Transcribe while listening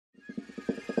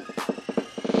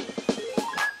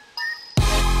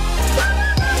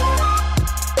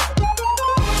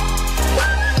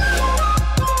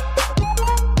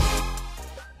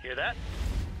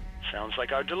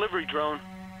like our delivery drone.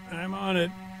 I'm on it.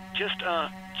 Just,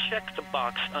 check the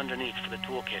box underneath for the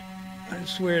toolkit. I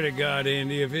swear to God,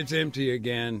 Andy, if it's empty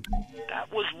again...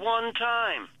 That was one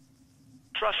time.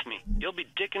 Trust me, you'll be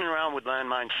dicking around with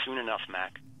landmines soon enough,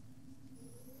 Mac.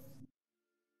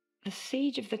 The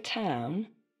siege of the town?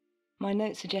 My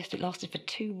notes suggest it lasted for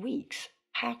 2 weeks.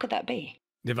 How could that be?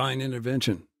 Divine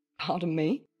intervention. Pardon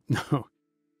me? No,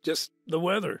 just the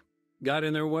weather. Got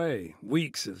in their way.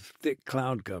 Weeks of thick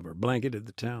cloud cover blanketed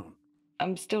the town.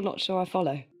 I'm still not sure I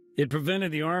follow. It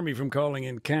prevented the army from calling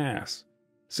in Cass.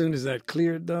 Soon as that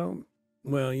cleared, though,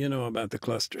 well, you know about the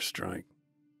cluster strike.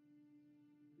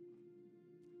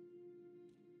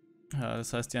 Ja,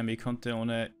 das heißt, die Armee konnte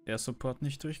ohne Air Support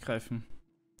nicht durchgreifen.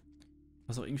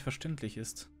 Was auch irgendwie verständlich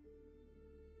ist.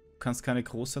 Du kannst keine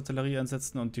Großartillerie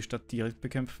einsetzen und die Stadt direkt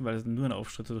bekämpfen, weil du nur einen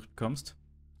Aufschritt dadurch bekommst.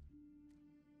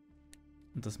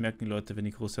 Und das merken die Leute, wenn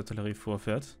die Großartillerie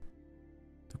vorfährt.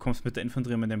 Du kommst mit der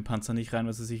Infanterie und mit dem Panzer nicht rein,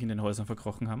 weil sie sich in den Häusern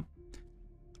verkrochen haben.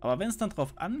 Aber wenn es dann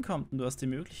drauf ankommt und du hast die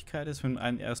Möglichkeit, ist mit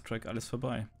einem Airstrike alles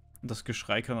vorbei. Und das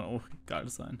Geschrei kann dann auch egal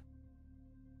sein.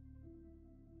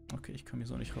 Okay, ich komme hier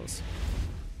so nicht raus.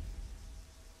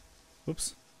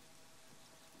 Ups.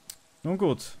 Nun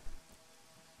gut.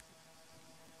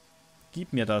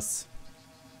 Gib mir das.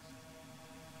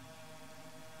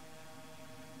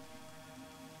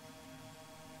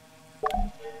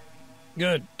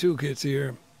 Good, toolkit's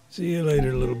here. See you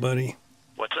later, little buddy.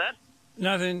 What's that?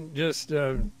 Nothing, just,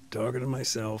 talking to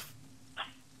myself.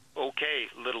 Okay,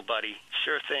 little buddy.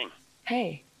 Sure thing.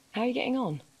 Hey, how are you getting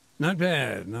on? Not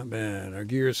bad, not bad. Our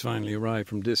gear's finally arrived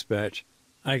from dispatch.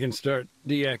 I can start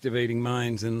deactivating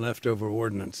mines and leftover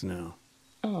ordnance now.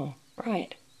 Oh,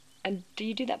 right. And do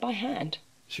you do that by hand?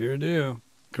 Sure do.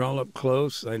 Crawl up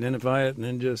close, identify it, and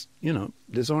then just, you know,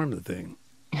 disarm the thing.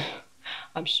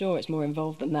 I'm sure it's more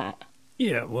involved than that.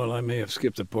 Yeah, well, I may have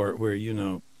skipped the part where, you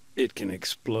know, it can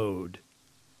explode.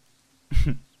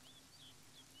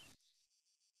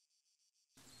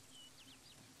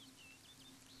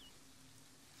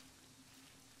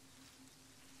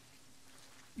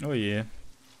 Oh je.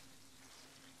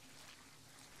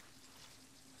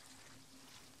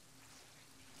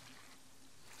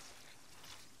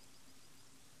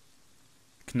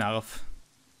 Knarf.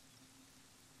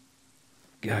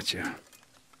 Gotcha.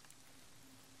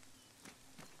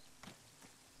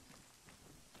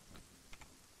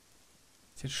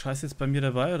 Ist jetzt Scheiß jetzt bei mir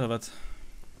dabei oder was?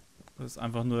 Das ist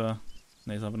einfach nur...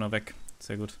 Ne, ist einfach nur weg.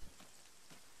 Sehr gut.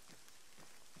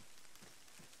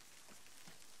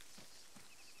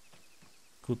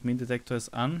 Gut, Minendetektor ist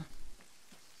an.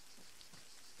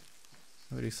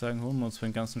 Dann würde ich sagen, holen wir uns für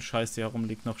den ganzen Scheiß, der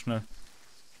herumliegt, noch schnell.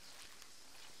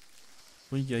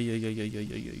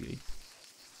 Uiuiuiuiuiuiui.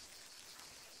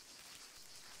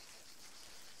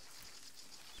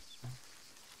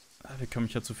 Da bekomme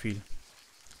ich ja zu viel.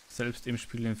 Selbst im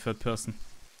Spiel in Third Person.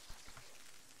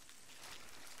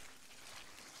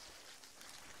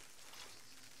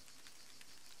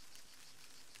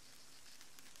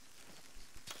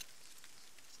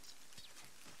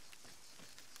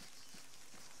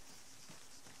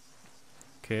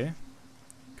 Okay.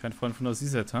 Kein Freund von der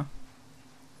CZ, huh?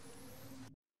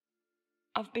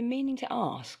 I've been meaning to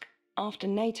ask, after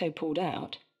NATO pulled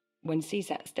out, when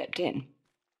CSAT stepped in,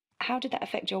 how did that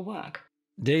affect your work?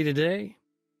 Day to day?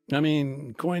 I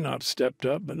mean, CoinOps stepped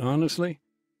up, but honestly,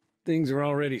 things are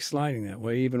already sliding that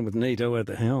way, even with NATO at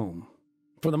the helm.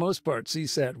 For the most part,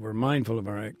 CSAT were mindful of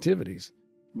our activities.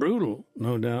 Brutal,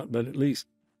 no doubt, but at least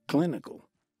clinical.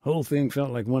 Whole thing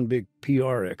felt like one big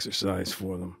PR exercise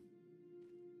for them.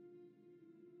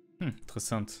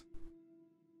 Interessant.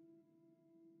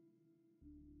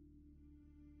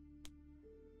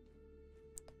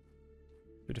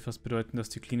 Würde fast bedeuten, dass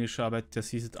die klinische Arbeit der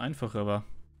CSAT einfacher war.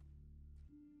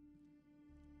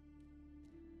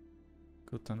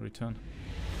 Gut, dann Return.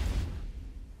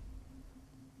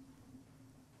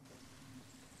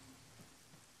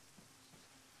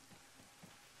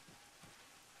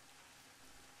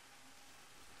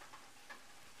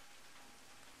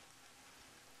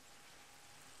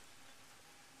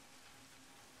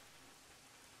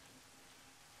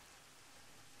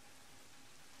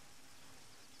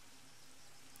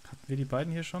 Hatten wir die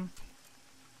beiden hier schon?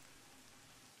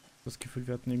 Das Gefühl,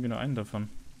 wir hatten irgendwie nur einen davon.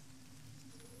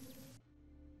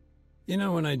 You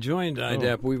know, when I joined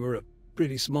IDAP, we were a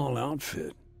pretty small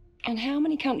outfit. And how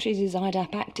many countries is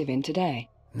IDAP active in today?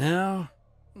 Now,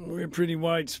 we're pretty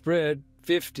widespread,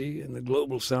 50 in the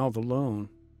global south alone.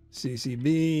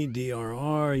 CCB,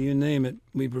 DRR, you name it,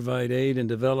 we provide aid and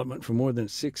development for more than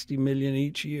 60 million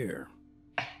each year.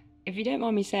 If you don't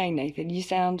mind me saying, Nathan, you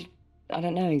sound... I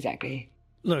don't know exactly.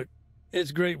 Look,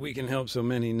 It's great we can help so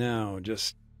many now.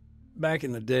 Just back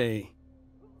in the day,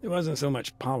 there wasn't so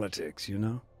much politics, you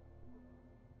know?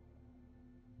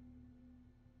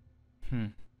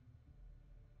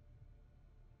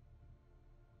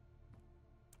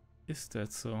 Ist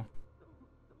das so?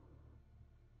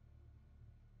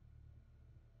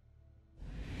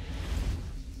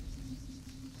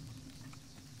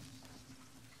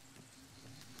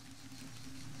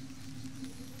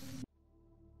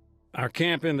 Our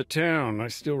camp in the town, I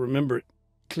still remember it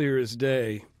clear as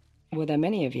day. Were there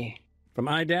many of you? From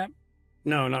IDAP?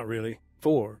 No, not really.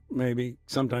 4, maybe.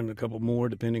 Sometimes a couple more,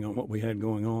 depending on what we had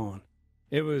going on.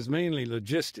 It was mainly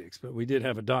logistics, but we did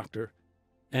have a doctor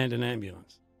and an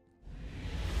ambulance.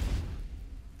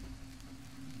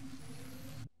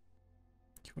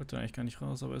 Ich wollte eigentlich gar nicht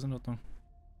raus, aber ist in Ordnung.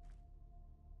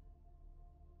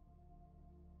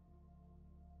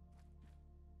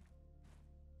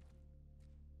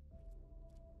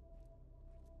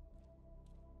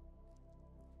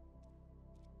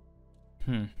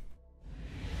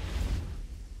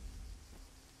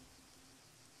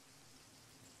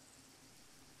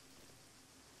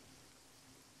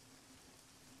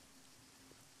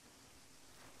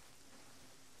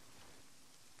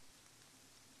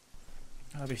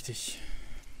 Ah, wichtig.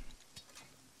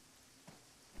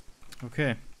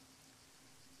 Okay.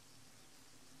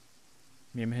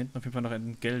 Wir haben hier hinten auf jeden Fall noch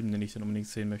einen gelben, den ich dann unbedingt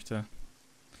sehen möchte.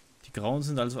 Die grauen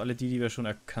sind also alle die, die wir schon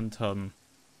erkannt haben.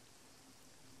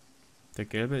 Der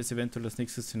gelbe ist eventuell das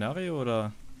nächste Szenario,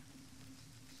 oder?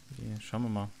 Okay, schauen wir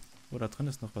mal. Oh, da drin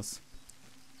ist noch was.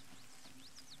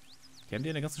 Die haben die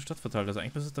in der ganzen Stadt verteilt, also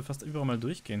eigentlich müsste es da fast überall mal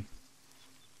durchgehen.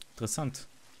 Interessant.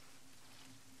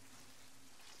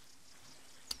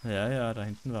 Ja, ja, da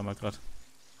hinten waren wir gerade.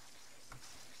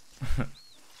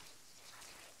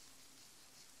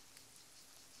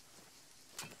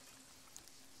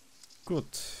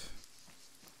 Gut.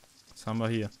 Was haben wir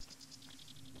hier?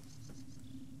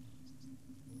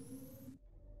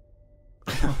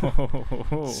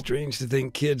 Strange to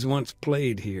think kids once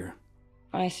played here.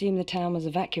 I assume the town was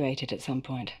evacuated at some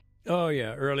point. Oh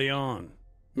yeah, early on.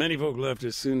 Many folk left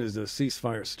as soon as the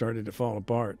ceasefire started to fall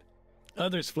apart.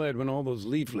 Others fled when all those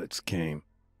leaflets came.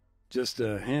 Just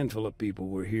a handful of people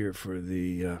were here for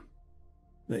the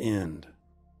end.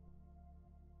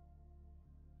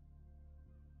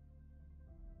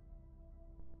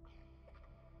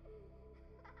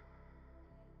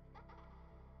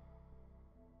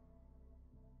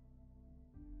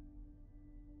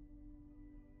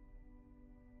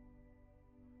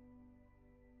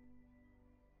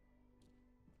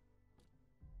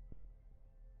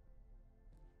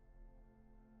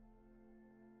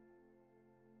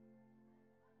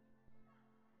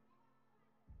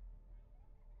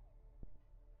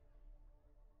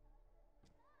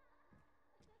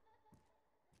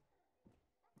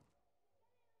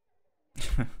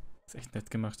 Ist echt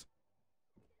nett gemacht.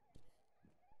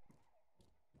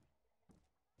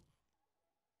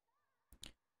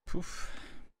 Puff.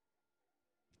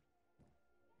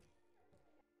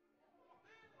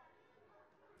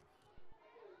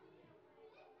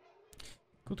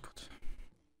 Gut, gut.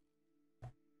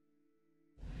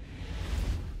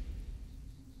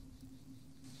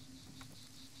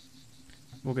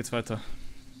 Wo geht's weiter?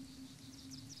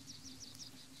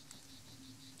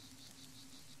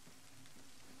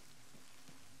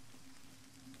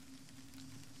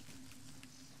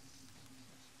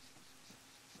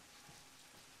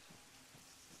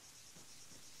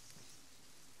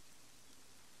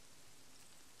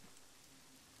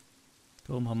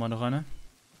 Da oben haben wir noch eine.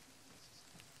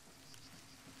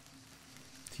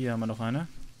 Hier haben wir noch eine.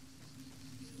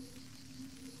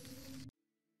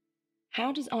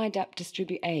 How does IDAP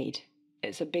distribute aid?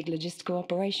 It's a big logistical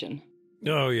operation.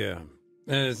 Oh yeah.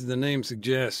 As the name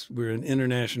suggests, we're an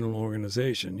international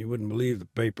organization. You wouldn't believe the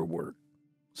paperwork.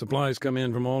 Supplies come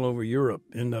in from all over Europe,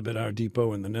 end up at our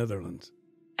depot in the Netherlands.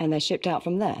 And they're shipped out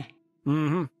from there?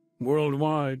 Mm-hmm.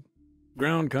 Worldwide.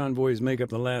 Ground convoys make up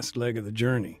the last leg of the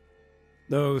journey.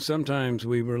 Though sometimes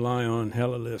we rely on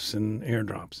helilifts and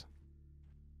airdrops.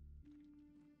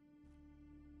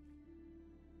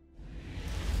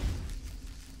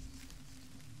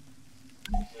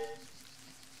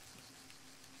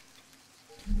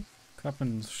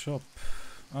 Kappens Shop.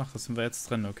 Ach, da sind wir jetzt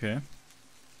drin, okay.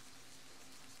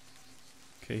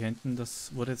 Okay, hier hinten,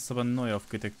 das wurde jetzt aber neu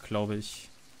aufgedeckt, glaube ich.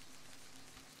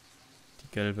 Die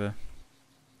gelbe.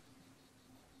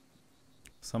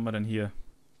 Was haben wir denn hier?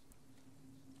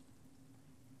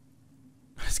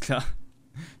 Alles klar.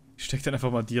 Ich steck dann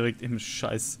einfach mal direkt im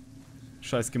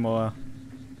Scheißgemauer.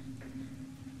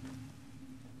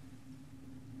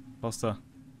 Raus da.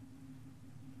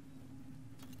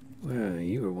 Well,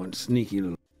 you were one sneaky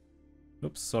little...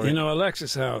 Oops, sorry. You know,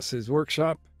 Alexis' house, his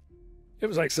workshop, it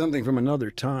was like something from another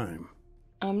time.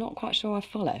 I'm not quite sure I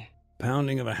follow.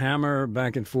 Pounding of a hammer,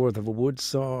 back and forth of a wood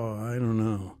saw, I don't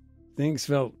know. Things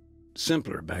felt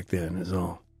simpler back then, is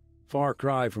all. Far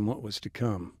cry from what was to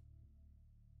come.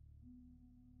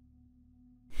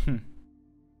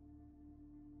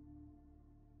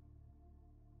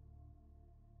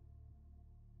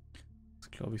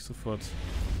 Das glaube ich sofort.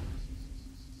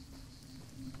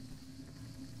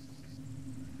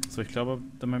 So, ich glaube,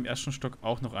 dass wir im ersten Stock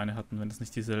auch noch eine hatten, wenn das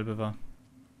nicht dieselbe war.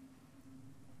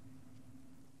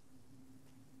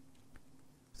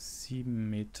 7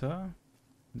 Meter.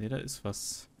 Ne, da ist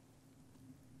was.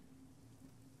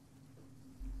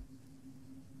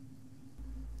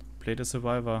 Play the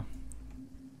Survivor.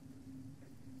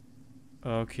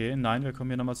 Okay, nein, wir kommen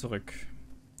hier nochmal zurück.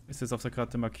 Ist jetzt auf der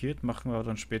Karte markiert, machen wir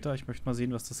dann später. Ich möchte mal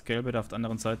sehen, was das Gelbe da auf der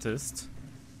anderen Seite ist.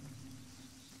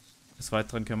 Des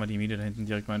Weiteren können wir die Mine da hinten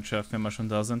direkt mal entschärfen, wenn wir schon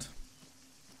da sind.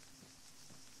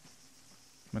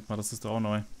 Moment mal, das ist doch auch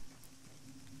neu.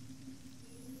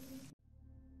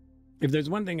 If there's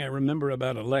one thing I remember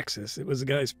about Alexis, it was the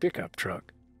guy's pickup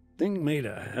truck. Thing made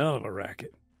a hell of a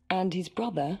racket. And his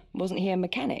brother, wasn't he a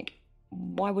mechanic?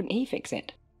 Why wouldn't he fix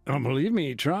it? Oh, believe me,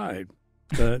 he tried.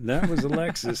 But that was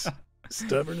Alexis,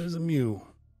 stubborn as a mule.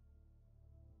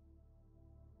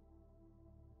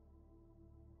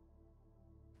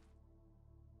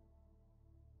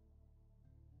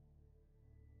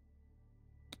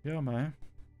 Ja, mal.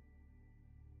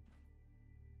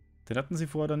 Den hatten sie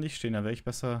vorher dann nicht stehen, da wäre ich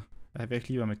besser, wäre ich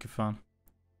lieber mitgefahren.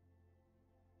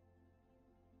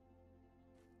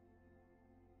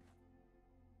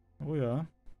 Oh ja.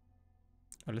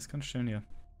 Alles ganz schön hier.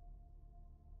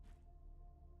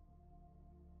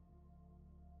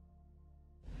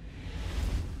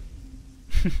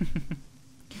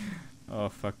 Oh,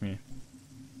 fuck me.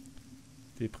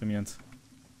 Deprimierend.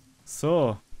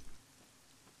 So.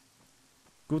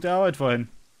 Gute Arbeit vorhin.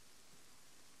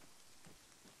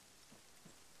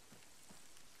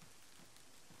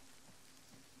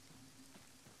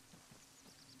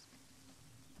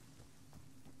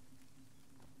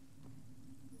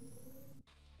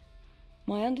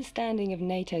 My understanding of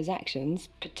NATO's actions,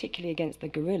 particularly against the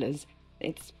guerrillas,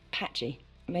 it's patchy.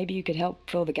 Maybe you could help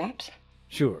fill the gaps?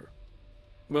 Sure.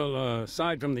 Well,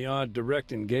 aside from the odd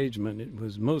direct engagement, it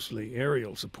was mostly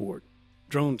aerial support.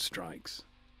 Drone strikes.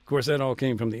 Of course, that all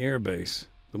came from the air base,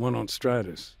 the one on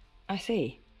Stratus. I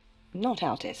see. Not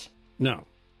Altis. No.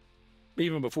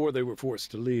 Even before they were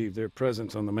forced to leave, their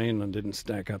presence on the mainland didn't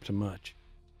stack up to much.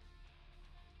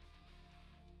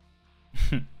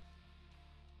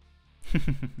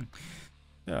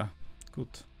 Ja,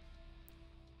 gut.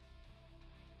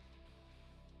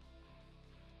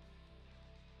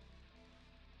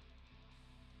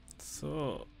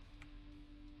 So.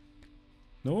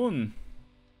 Nun.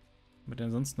 Was haben wir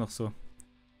denn sonst noch so?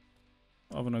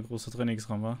 Aber ein großer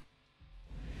Trainingsraum war.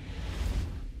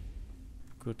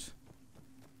 Gut.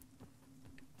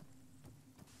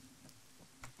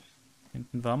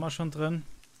 Hinten waren wir schon drin.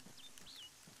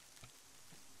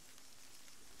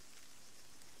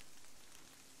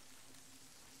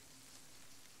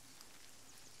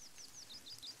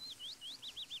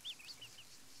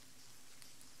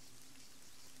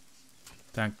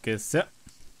 Danke sehr.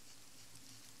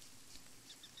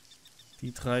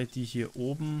 Die drei, die hier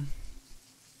oben.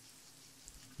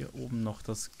 Hier oben noch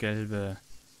das Gelbe.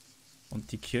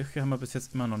 Und die Kirche haben wir bis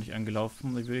jetzt immer noch nicht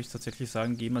angelaufen. Da würde ich tatsächlich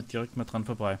sagen, gehen wir direkt mal dran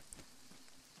vorbei.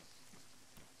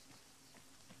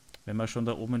 Wenn wir schon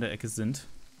da oben in der Ecke sind,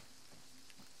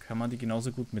 kann man die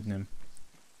genauso gut mitnehmen.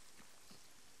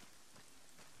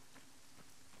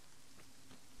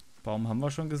 Baum haben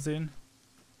wir schon gesehen.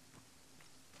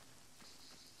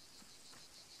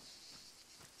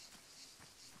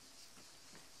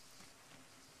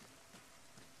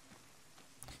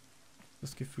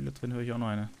 Das Gefühl, da drin höre ich auch noch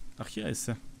eine. Ach, hier ist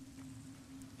sie.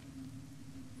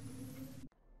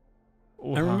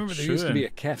 Oha, I remember there used to be schön.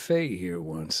 a cafe here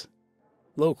once.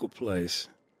 Local place.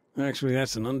 Actually,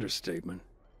 that's an understatement.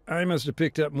 I must have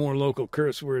picked up more local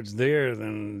curse words there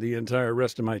than the entire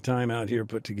rest of my time out here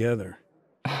put together.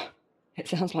 It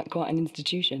sounds like quite an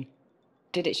institution.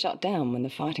 Did it shut down when the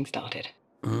fighting started?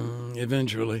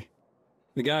 Eventually.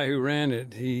 The guy who ran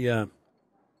it, he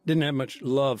didn't have much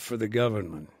love for the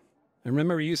government. I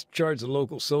remember he used to charge the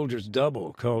local soldiers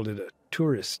double, called it a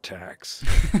tourist tax.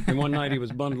 And one night he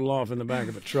was bundled off in the back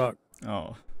of a truck.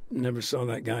 Oh. Never saw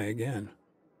that guy again.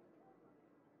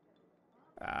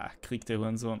 Ah, Krieg der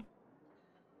Hurensohn.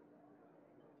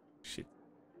 Shit.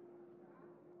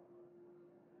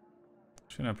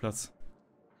 Schöner Platz.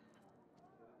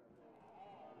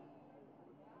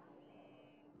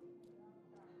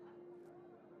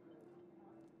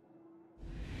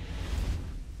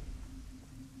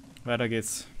 Weiter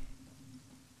geht's.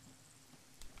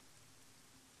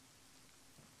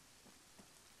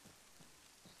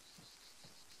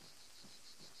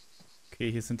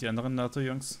 Okay, hier sind die anderen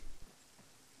NATO-Jungs.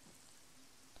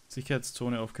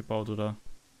 Sicherheitszone aufgebaut, oder?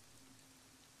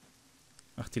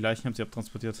 Ach, die Leichen haben sie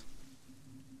abtransportiert.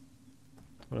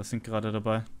 Oder sind gerade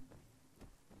dabei.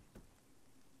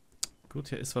 Gut,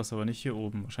 hier ist was, aber nicht hier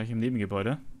oben. Wahrscheinlich im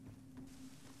Nebengebäude.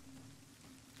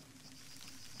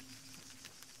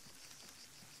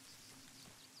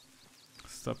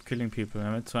 Stop killing people.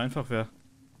 Wenn es zu einfach wäre.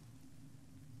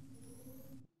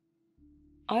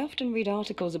 I often read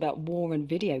articles about war and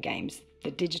video games,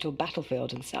 the digital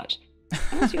battlefield and such.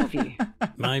 What's your view?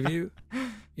 My view?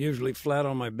 Usually flat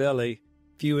on my belly,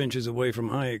 few inches away from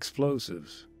high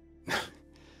explosives.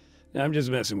 I'm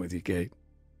just messing with you, Kate.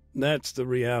 That's the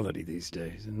reality these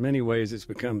days. In many ways, it's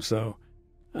become so,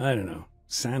 I don't know,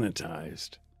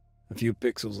 sanitized. A few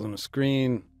pixels on a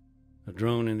screen, a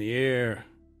drone in the air,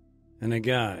 and a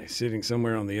guy sitting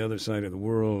somewhere on the other side of the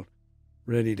world,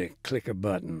 ready to click a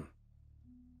button.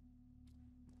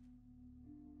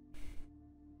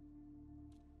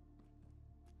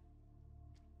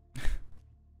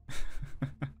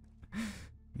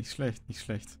 Nicht schlecht, nicht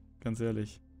schlecht. Ganz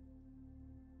ehrlich.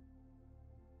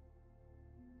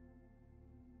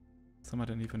 Was haben wir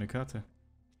denn hier für eine Karte?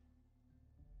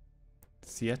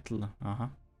 Seattle,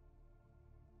 aha.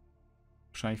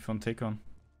 Wahrscheinlich von Take-On.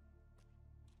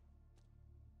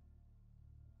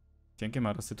 Ich denke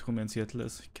mal, dass der Turm in Seattle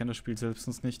ist. Ich kenne das Spiel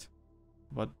selbst nicht.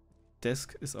 Aber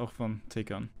Desk ist auch von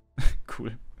Take-On.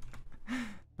 Cool.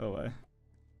 Oh, ey.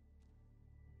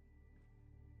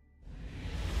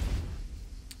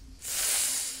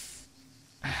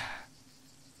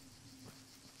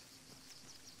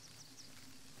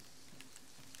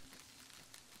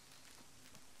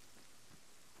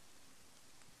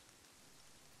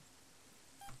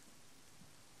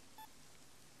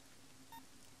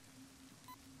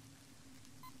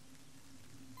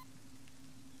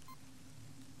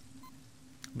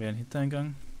 Wäre ein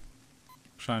Hintereingang?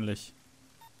 Wahrscheinlich.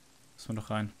 Müssen wir noch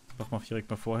rein. Machen wir direkt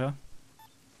mal vorher.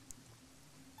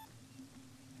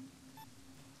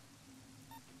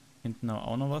 Hinten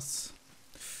auch noch was.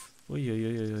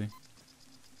 Uiuiuiui.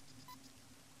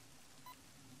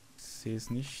 Ich sehe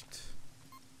es nicht.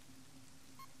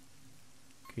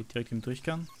 Geht direkt im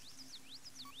Durchgang.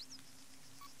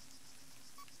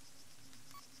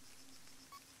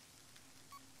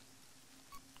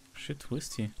 Shit, wo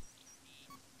ist die?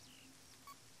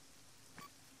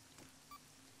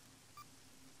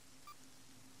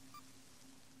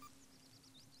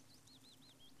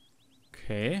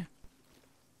 Okay.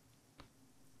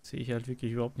 Sehe ich halt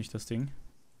wirklich überhaupt nicht das Ding.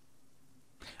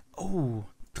 Oh,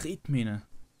 Tretmine.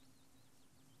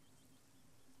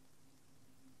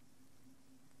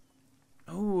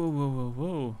 Oh, wow, wow, wow,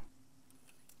 wow.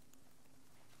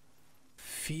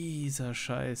 Fieser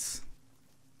Scheiß.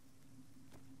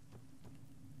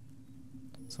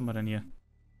 Was haben wir denn hier?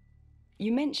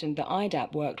 You mentioned that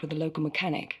IDAP worked with a local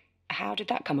mechanic. How did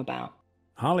that come about?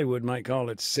 Hollywood might call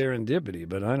it serendipity,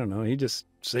 but I don't know. He just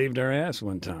saved our ass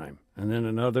one time, and then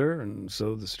another, and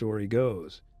so the story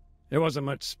goes. There wasn't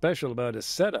much special about his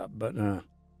setup, but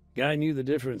guy knew the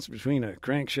difference between a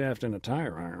crankshaft and a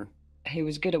tire iron. He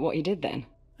was good at what he did then.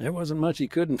 There wasn't much he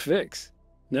couldn't fix.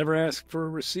 Never asked for a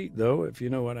receipt, though, if you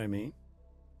know what I mean.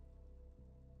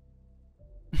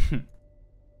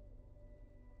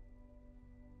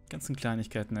 Ganzen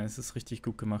Kleinigkeiten, es ist richtig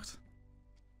gut gemacht.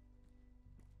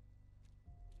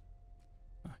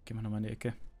 Gehen wir nochmal in die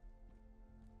Ecke.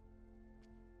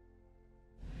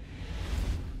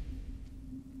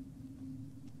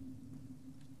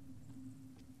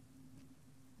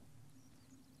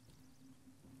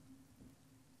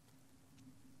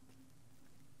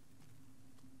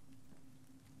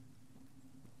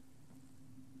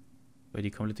 Weil die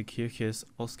komplette Kirche ist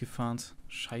ausgefahren.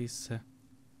 Scheiße.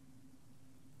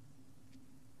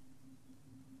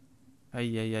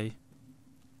 Eieiei.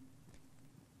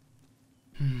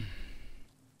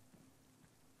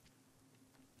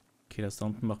 Okay, das da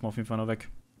unten machen wir auf jeden Fall noch weg.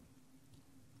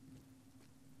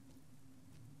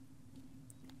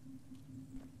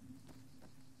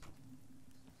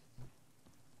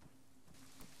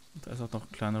 Und da ist auch noch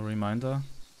ein kleiner Reminder.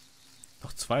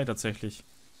 Noch 2 tatsächlich.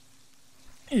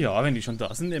 Ja, wenn die schon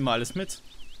da sind, nehmen wir alles mit.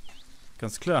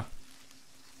 Ganz klar.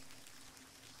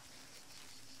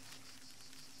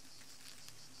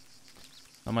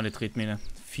 Nochmal eine Tretmine.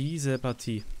 Fiese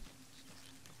Partie.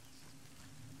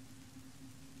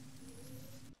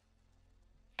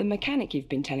 The mechanic you've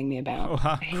been telling me about,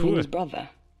 Oha, he and cool. his brother,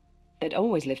 they'd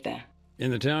always lived there.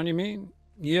 In the town, you mean?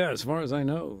 Yeah, as far as I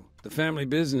know. The family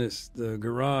business, the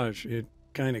garage, it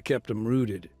kind of kept them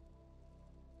rooted.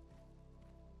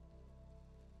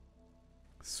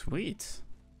 Sweet.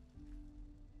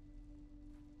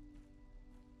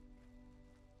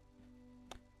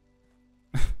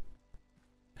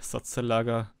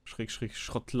 Ersatzteillager, Schrägstrich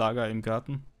Schrottlager im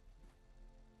Garten.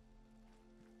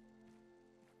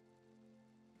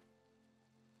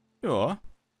 Ja.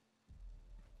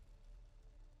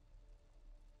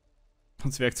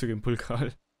 Und das Werkzeug im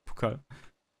Pokal.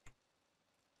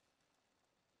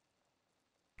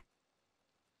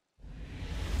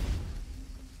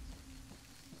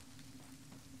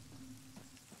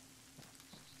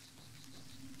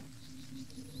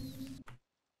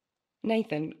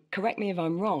 Nathan, correct me if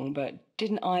I'm wrong, but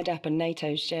didn't IDAP and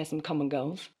NATO share some common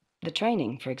goals? The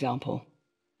training, for example.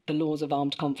 The laws of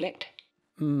armed conflict?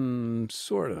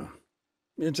 Sorta.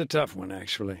 It's a tough one,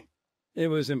 actually. It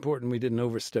was important we didn't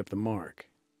overstep the mark.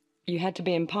 You had to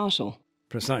be impartial.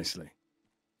 Precisely.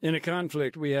 In a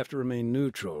conflict, we have to remain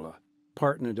neutral, a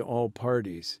partner to all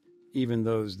parties, even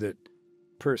those that,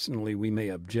 personally, we may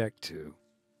object to.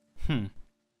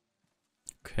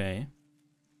 Okay.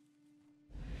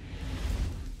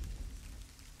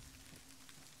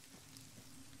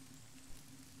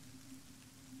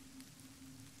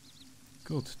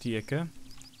 Gut, die Ecke.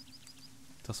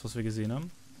 Das, was wir gesehen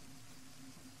haben.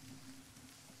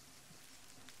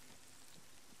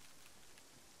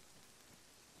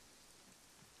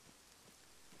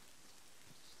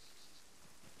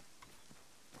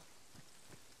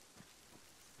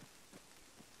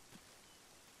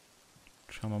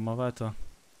 Schauen wir mal weiter.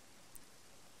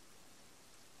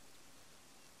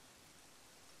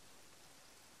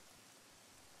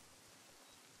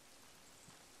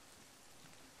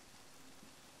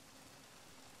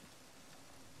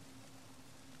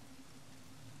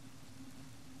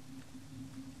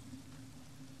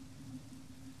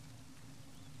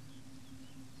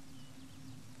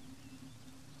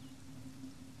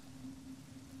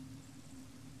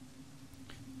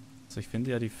 Also ich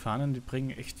finde ja, die Fahnen, die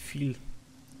bringen echt viel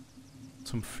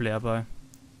zum Flair bei.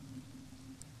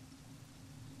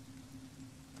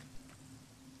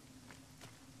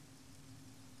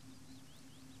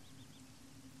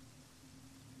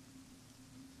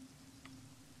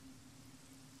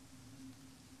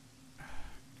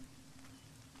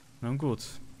 Nun gut,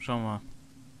 schauen wir mal.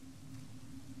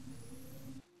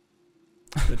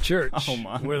 The church, Oh,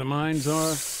 man. where the mines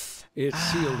are, it's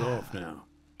sealed off now.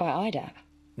 By IDAP?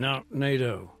 No,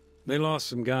 NATO. They lost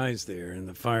some guys there in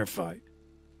the firefight.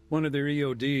 One of their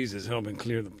EODs is helping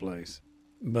clear the place.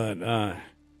 But,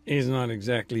 he's not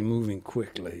exactly moving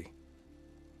quickly.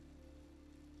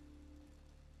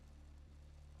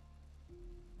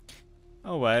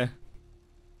 Oh well.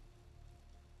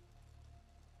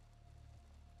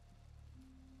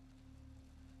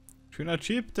 Schöner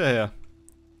Jeep, der Herr.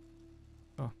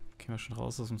 Oh, gehen wir schon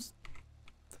raus aus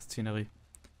der Szenerie.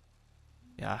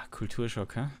 Ja,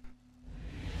 Kulturschock, hä?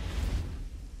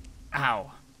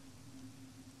 Au.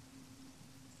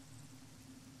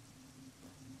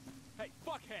 Hey,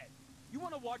 fuckhead! You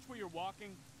wanna watch where you're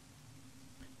walking?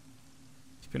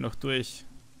 Ich bin noch durch.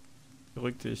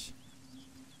 Beruhig dich.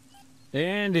 Hey,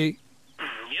 Andy,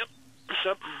 Yep. What's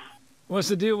up? what's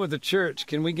the deal with the church?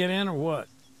 Can we get in or what?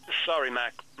 Sorry,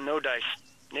 Mac. No dice.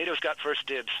 NATO's got first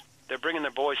dibs. They're bringing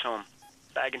their boys home.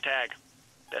 Bag and tag.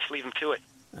 Best leave them to it.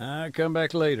 I'll come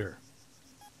back later.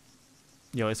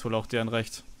 Ja, ist wohl auch deren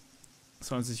Recht.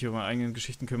 Sollen sich um ihre eigenen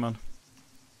Geschichten kümmern.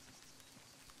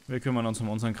 Wir kümmern uns um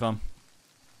unseren Kram.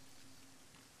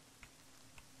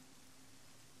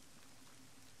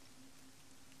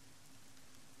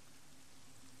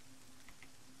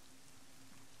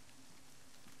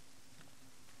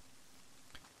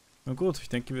 Na gut, ich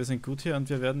denke, wir sind gut hier und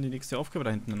wir werden die nächste Aufgabe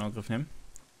da hinten in Angriff nehmen.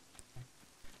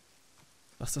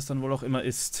 Was das dann wohl auch immer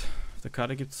ist. Auf der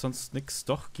Karte gibt es sonst nichts.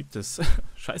 Doch, gibt es.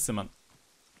 Scheiße, Mann.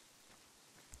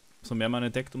 Umso mehr man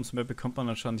entdeckt, umso mehr bekommt man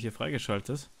anscheinend hier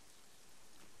freigeschaltet.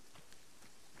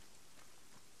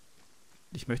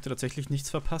 Ich möchte tatsächlich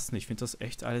nichts verpassen. Ich finde das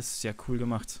echt alles sehr cool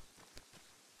gemacht.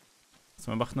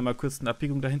 Also wir machen nochmal kurz eine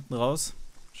Abbiegung da hinten raus.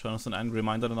 Schauen uns dann einen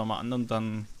Reminder dann nochmal an und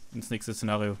dann ins nächste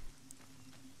Szenario.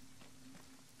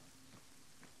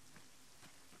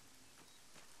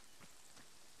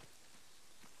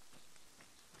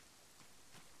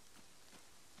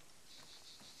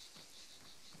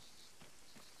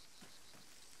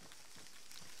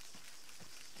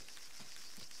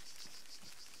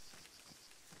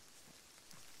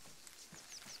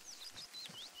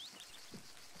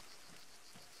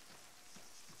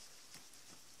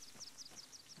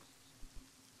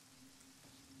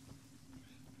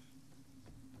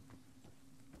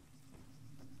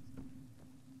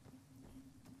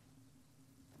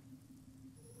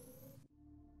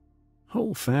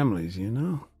 Whole families, you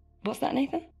know? What's that,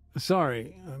 Nathan?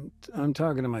 Sorry, I'm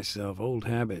talking to myself. Old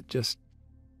habit. Just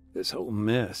this whole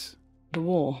mess. The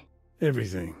war.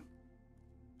 Everything.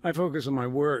 I focus on my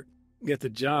work, get the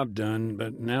job done,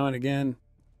 but now and again,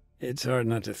 it's hard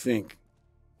not to think.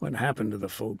 What happened to the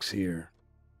folks here?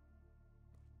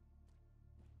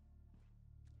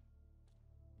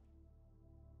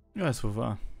 Ja, ist wohl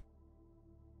wahr.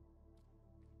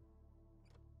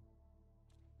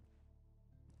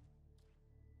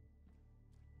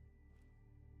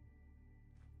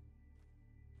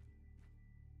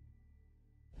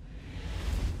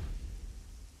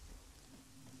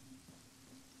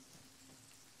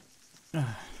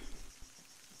 Ah.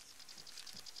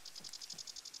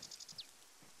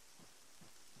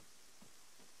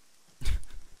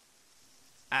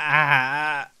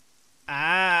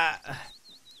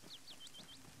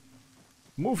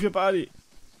 Move your body.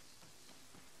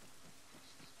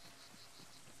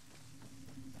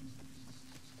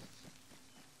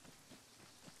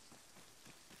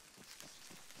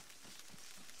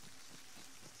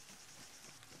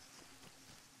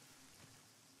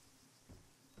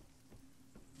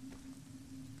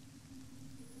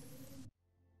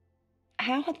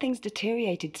 How had things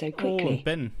deteriorated so Oh, quickly? und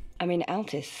Ben. I mean,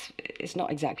 Altis is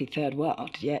not exactly third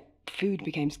world, yet food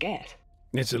became scarce.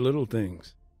 It's the little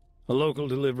things. A local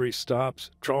delivery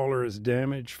stops, trawler is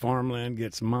damaged, farmland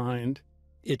gets mined.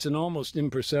 It's an almost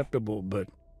imperceptible but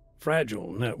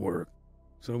fragile network.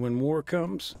 So when war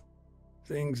comes,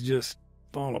 things just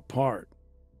fall apart.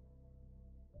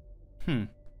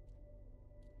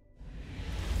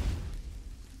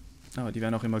 Aber die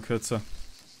werden auch immer kürzer.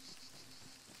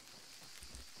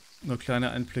 Nur kleine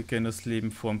Einblicke in das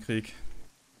Leben vor dem Krieg.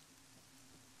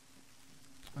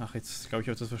 Ach, jetzt glaube ich,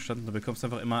 habe ich das verstanden. Du bekommst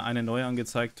einfach immer eine neue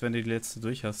angezeigt, wenn du die letzte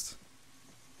durch hast.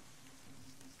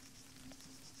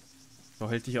 So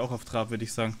hält dich auch auf Trab, würde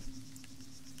ich sagen.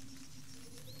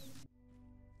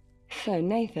 So,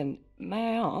 Nathan,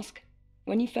 may I ask,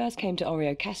 when you first came to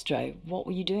Oreo Castro, what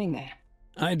were you doing there?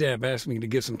 IDAP asked me to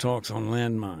give some talks on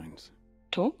landmines.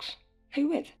 Talks? Who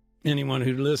with? Anyone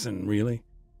who'd listen, really.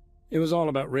 It was all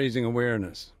about raising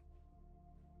awareness.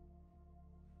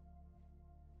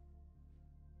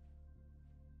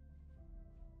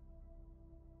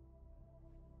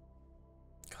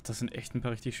 Gott, das sind echt ein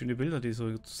paar richtig schöne Bilder, die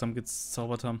so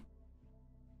zusammengezaubert haben.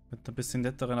 Mit einer bisschen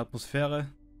netteren Atmosphäre.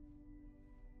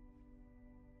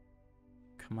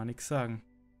 Kann man nichts sagen.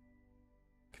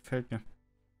 Gefällt mir.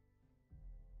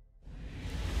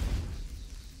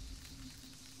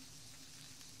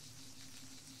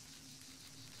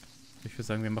 Ich würde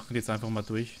sagen, wir machen jetzt einfach mal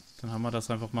durch. Dann haben wir das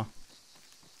einfach mal.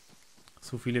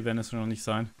 So viele werden es noch nicht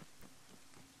sein.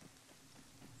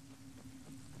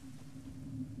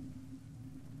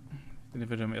 Bin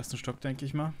wieder im ersten Stock, denke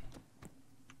ich mal.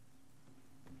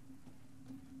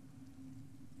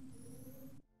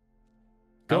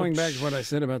 Going Ouch. back to what I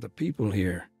said about the people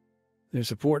here, their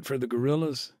support for the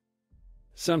guerrillas,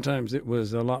 sometimes it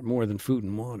was a lot more than food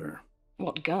and water.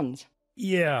 What, guns?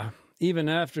 Yeah, even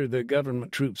after the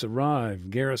government troops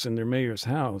arrived, garrisoned their mayor's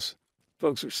house,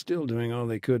 folks were still doing all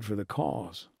they could for the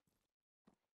cause.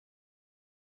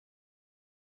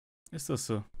 Ist das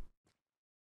so?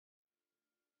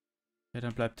 Ja,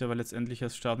 dann bleibt ja aber letztendlich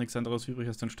als Staat nichts anderes übrig,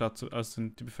 als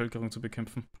die Bevölkerung zu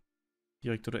bekämpfen.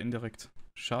 Direkt oder indirekt.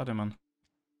 Schade, Mann.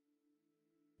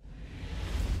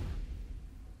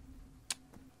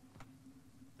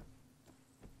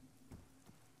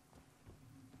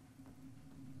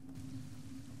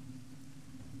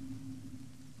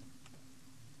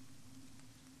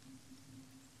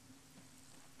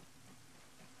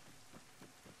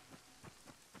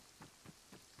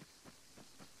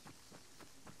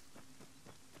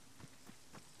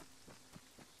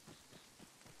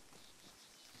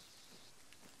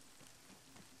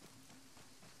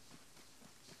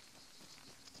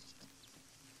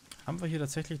 Haben wir hier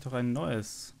tatsächlich doch ein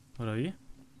neues, oder wie?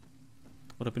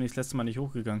 Oder bin ich das letzte Mal nicht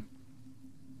hochgegangen?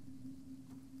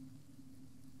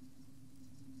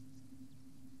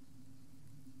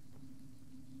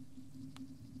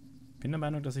 Bin der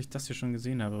Meinung, dass ich das hier schon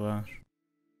gesehen habe, aber...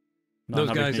 Nein, Those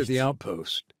habe ich guys at the nicht.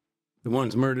 outpost, the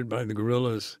ones murdered by the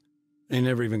guerrillas, they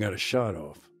never even got a shot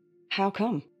off. How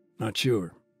come? Not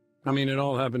sure. I mean, it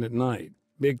all happened at night.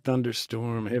 Big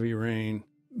thunderstorm, heavy rain.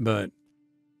 But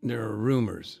there are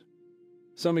rumors.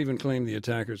 Some even claim the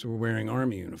attackers were wearing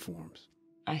army uniforms.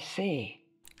 I see.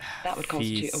 That would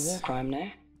constitute a Fies. war crime, no?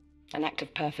 An act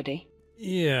of perfidy.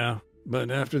 Yeah, but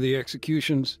after the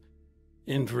executions,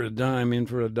 in for a dime, in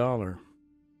for a dollar.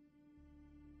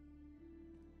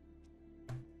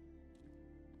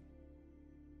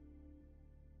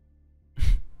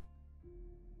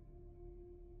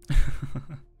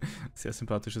 Sehr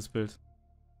sympathisches Bild.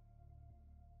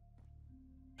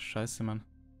 Scheiße, Mann.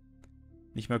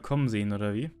 Nicht mal kommen sehen,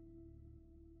 oder wie?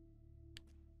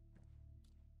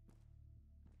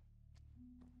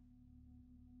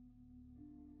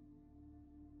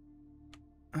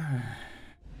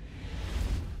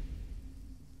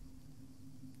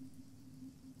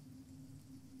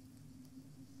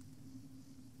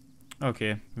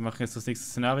 Okay, wir machen jetzt das nächste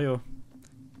Szenario.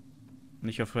 Und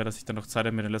ich hoffe, dass ich dann noch Zeit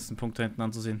habe, mir den letzten Punkt da hinten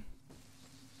anzusehen.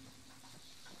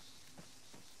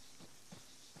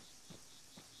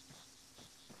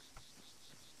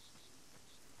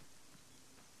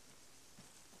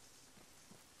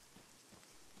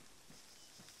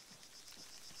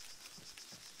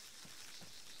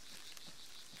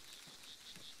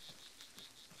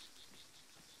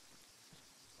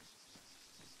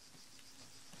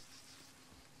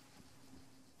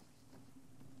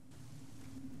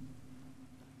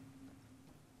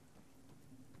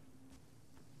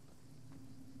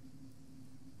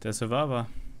 Der Survivor.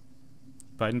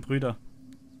 Die beiden Brüder.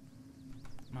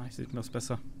 Ah, ich sehe das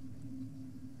besser.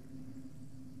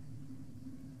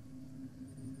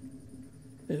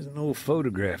 There's an old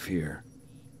photograph here.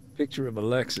 Picture of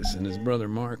Alexis and his brother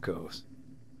Marcos.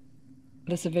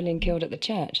 The civilian killed at the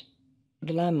church.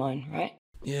 The landmine, right?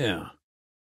 Yeah.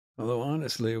 Although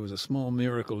honestly, it was a small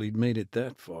miracle he'd made it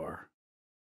that far.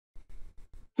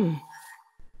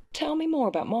 Tell me more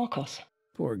about Marcos.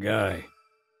 Poor guy.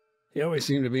 He always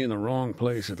seemed to be in the wrong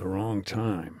place at the wrong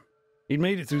time. He'd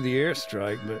made it through the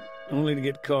airstrike, but only to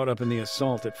get caught up in the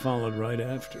assault that followed right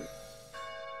after.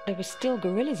 There were still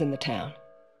guerrillas in the town,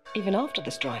 even after the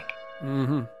strike.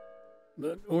 Mm-hmm.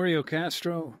 But Oreo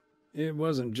Castro, it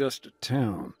wasn't just a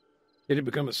town. It had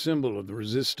become a symbol of the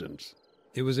resistance.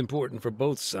 It was important for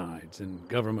both sides, and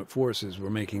government forces were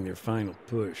making their final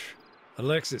push.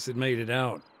 Alexis had made it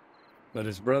out, but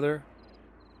his brother?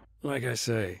 Like I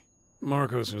say,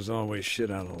 Marcos was always shit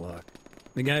out of luck.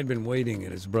 The guy had been waiting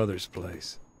at his brother's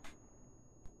place.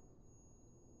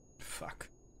 Fuck.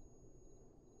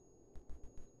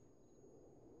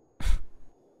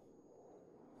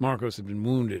 Marcos had been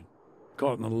wounded,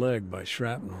 caught in the leg by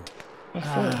shrapnel. I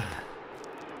thought.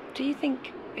 Do you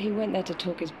think he went there to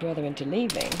talk his brother into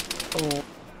leaving, or...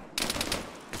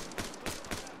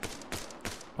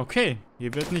 Okay,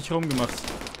 hier wird nicht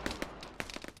rumgemacht.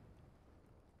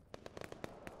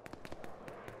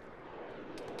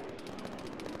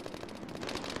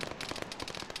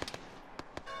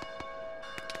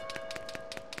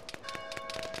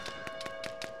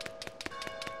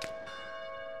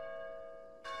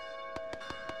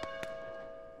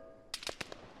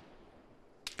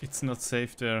 It's not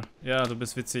safe there. Ja, du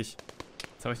bist witzig.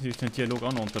 Jetzt habe ich natürlich den Dialog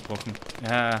auch noch unterbrochen.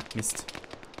 Ja, Mist.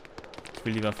 Ich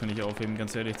will die Waffe nicht aufheben,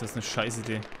 ganz ehrlich. Das ist eine scheiß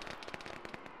Idee.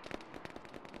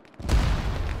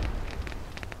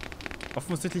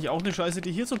 Offensichtlich auch eine scheiß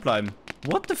Idee, hier zu bleiben.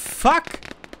 What the fuck?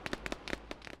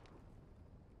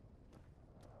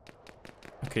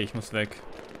 Okay, ich muss weg.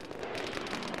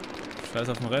 Scheiß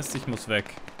auf den Rest, ich muss weg.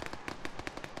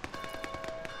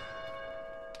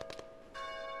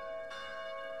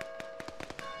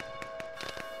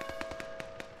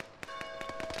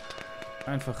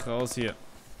 Einfach raus hier.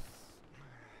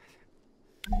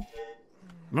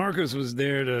 Marcos was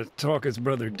there to talk his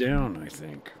brother down, I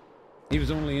think. He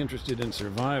was only interested in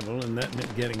survival, and that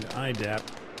meant getting to IDAP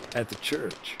at the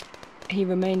church. He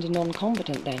remained a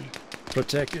non-combatant then?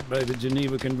 Protected by the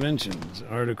Geneva Conventions,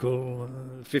 Article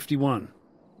 51.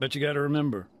 But you gotta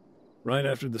remember, right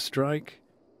after the strike,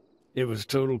 it was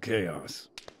total chaos.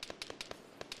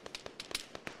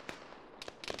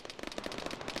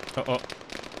 Oh.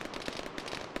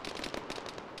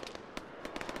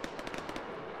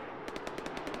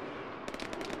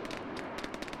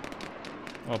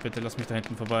 Oh, bitte lass mich da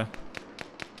hinten vorbei.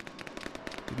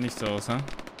 Sieht nicht so aus, hä?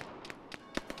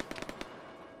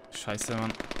 Scheiße,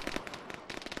 Mann.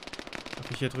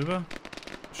 Darf ich hier drüber?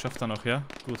 Schafft er noch, ja?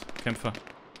 Gut, Kämpfer.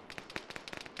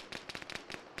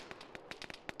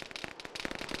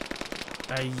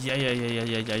 Eieieiei.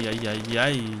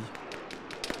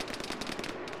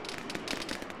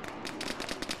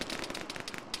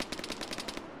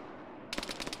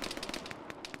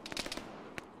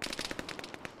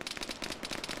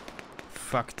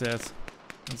 Fuck that.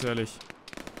 Ganz ehrlich.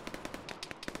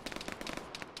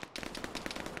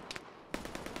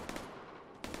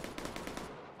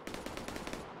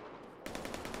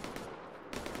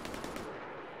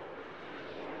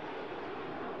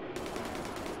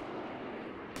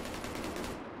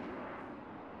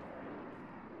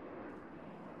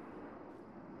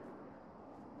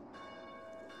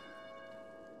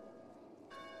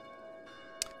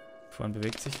 Vorhin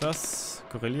bewegt sich was.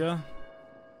 Gorilla.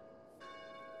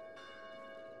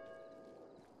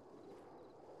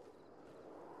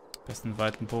 Besten einen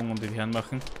weiten Bogen um die Herren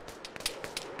machen.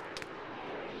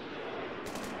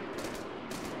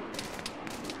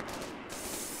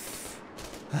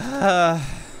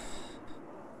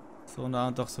 So nah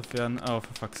und doch so fern. Oh,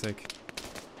 for fuck's sake.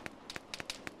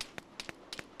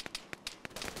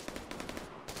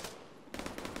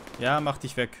 Ja, mach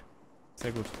dich weg.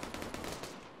 Sehr gut.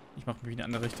 Ich mach mich in eine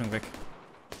andere Richtung weg.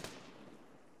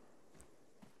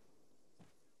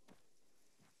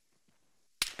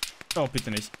 Oh,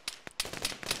 bitte nicht.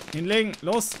 Hinlegen,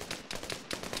 los!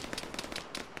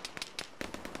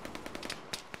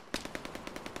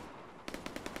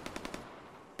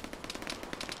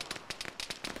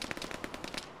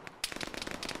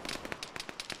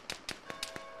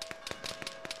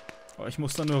 Oh, ich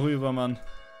muss da nur rüber, Mann.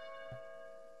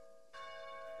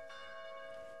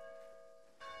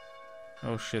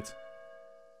 Oh, shit.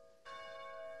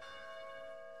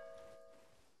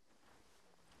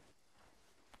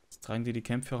 Jetzt tragen die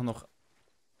Kämpfe auch noch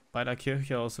bei der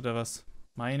Kirche aus, oder was?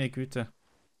 Meine Güte.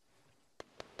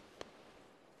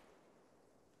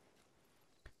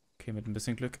 Okay, mit ein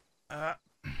bisschen Glück. Ah.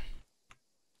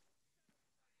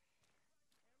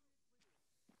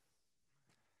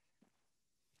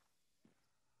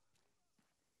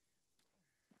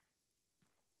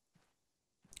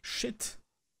 Shit.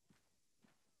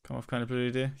 Komm auf keine blöde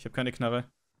Idee. Ich habe keine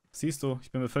Knarre. Siehst du,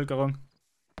 ich bin Bevölkerung.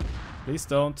 Please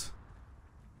don't.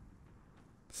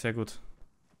 Sehr gut.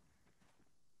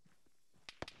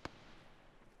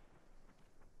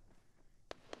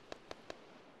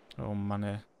 Oh Mann,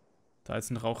 ey. Da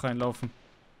ist ein Rauch reinlaufen.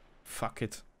 Fuck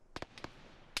it.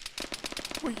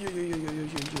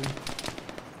 Uiuiuiuiui.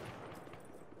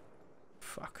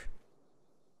 Fuck.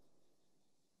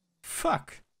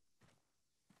 Fuck.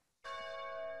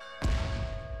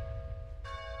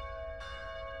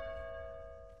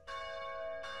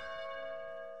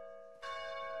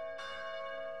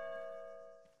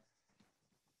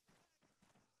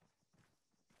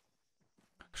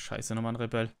 Scheiße, nochmal ein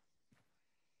Rebell.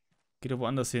 Geh doch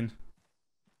woanders hin.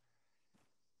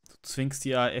 Du zwingst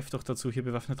die AF doch dazu, hier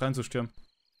bewaffnet reinzustürmen.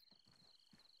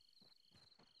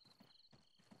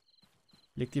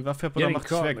 Leg die Waffe ab oder Getting mach dich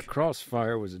caught in the weg.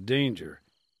 crossfire was a danger.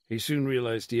 He soon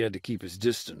realized he had to keep his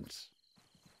distance.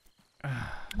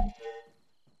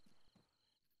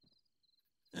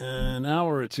 An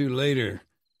hour or two later,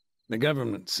 the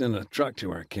government sent a truck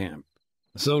to our camp.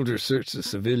 The soldiers searched the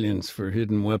civilians for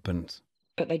hidden weapons.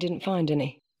 But they didn't find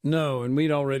any. No, and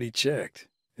we'd already checked.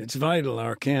 It's vital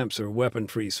our camps are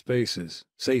weapon-free spaces,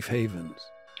 safe havens.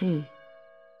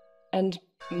 And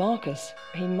Marcus,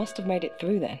 he must have made it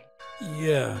through then.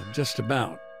 Yeah, just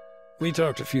about. We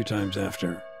talked a few times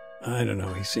after. I don't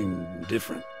know, he seemed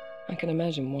different. I can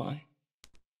imagine why.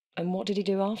 And what did he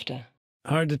do after?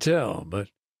 Hard to tell, but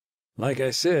like I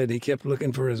said, he kept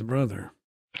looking for his brother.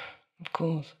 Of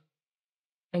course.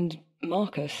 And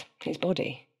Marcus, his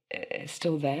body, is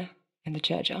still there in the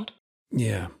churchyard?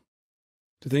 Yeah.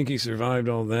 To think he survived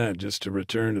all that just to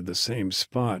return to the same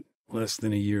spot less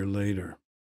than a year later.